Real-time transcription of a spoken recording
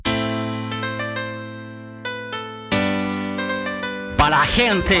para la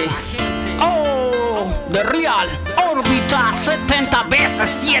gente. Oh, de Real, Orbyta 70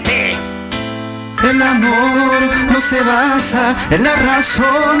 veces 7. El amor no se basa en la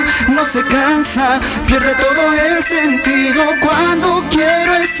razón, no se cansa, pierde todo el sentido cuando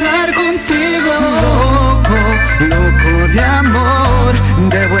quiero estar contigo. Loco de amor,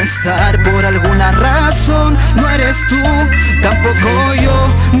 debo estar por alguna razón. No eres tú, tampoco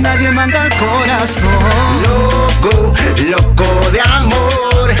yo, nadie manda el corazón. Loco de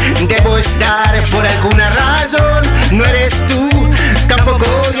amor, debo estar por alguna razón. No eres tú, tampoco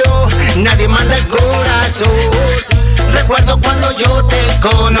yo, nadie manda el corazón. Recuerdo cuando yo te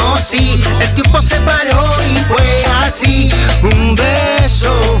conocí, el tiempo se paró y fue así. Un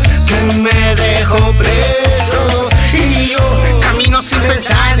beso que me dejó preso y yo camino sin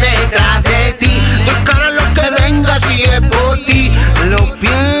pensar detrás de ti. Doy cara a lo que venga si es por ti. Lo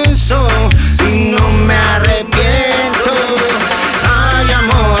pienso y no me arrepiento. Ay,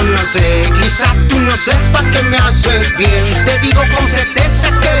 amor, no sé, quizás tú no sepas que me haces bien. Te digo con certeza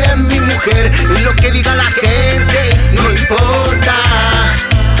que eres mi mujer. Lo que diga la gente no importa.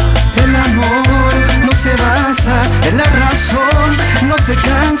 El amor no se basa en la razón, no se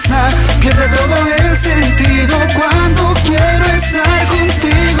cansa, pierde todo el sentido cuando quiero estar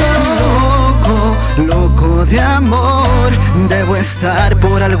contigo. Loco de amor, debo estar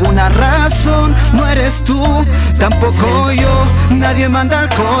por alguna razón. No eres tú, tampoco yo, nadie manda el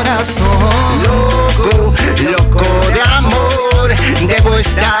corazón. Loco de amor, debo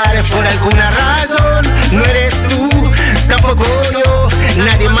estar por alguna razón. No eres tú, tampoco yo,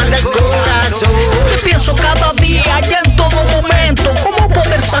 nadie manda el corazón. Te pienso cada día y en todo momento. ¿Cómo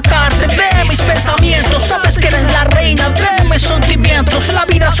poder sacarte de mis pensamientos? Sabes que eres la reina de mis sentimientos. La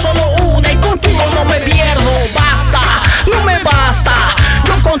vida es solo una y contigo no me pierdo. Basta, no me basta.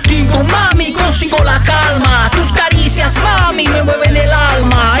 Yo contigo, mami, consigo la calma. Tus caricias, mami, me mueven el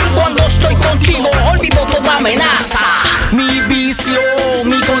alma. Y cuando estoy contigo, olvido toda amenaza. Mi vicio,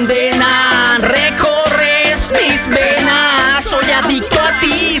 mi condena, recorres mis venas. Soy adicto a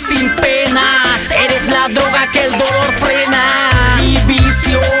ti sin penas. Eres la droga que el dolor frena. Mi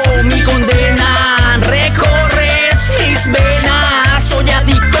vicio, mi condena, recorres mis venas. Soy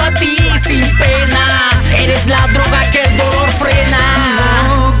adicto a ti sin penas. Eres la droga que el dolor frena.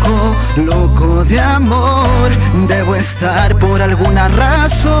 Loco de amor, debo estar por alguna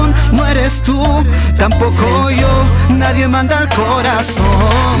razón. No eres tú, tampoco yo, nadie manda el corazón.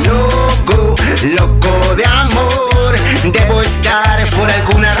 Loco de amor, debo estar por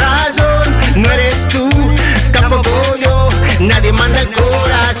alguna razón. No eres tú, tampoco yo, nadie manda el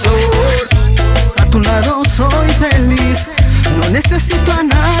corazón. A tu lado soy feliz, no necesito a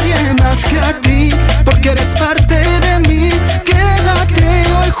nadie más que a ti, porque eres parte de mí. Quédate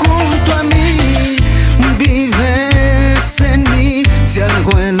hoy junto a mí, vives en mí. Si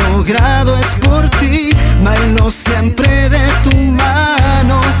algo he logrado es por ti, bailo siempre de tu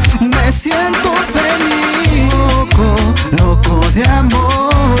mano, me siento feliz. Loco de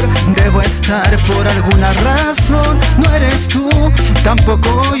amor, debo estar por alguna razón. No eres tú,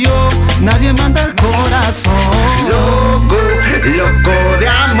 tampoco yo, nadie manda el corazón. Loco de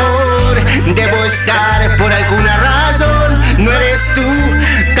amor, debo estar por alguna razón. No eres tú,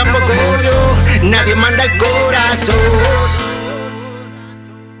 tampoco yo, nadie manda el corazón.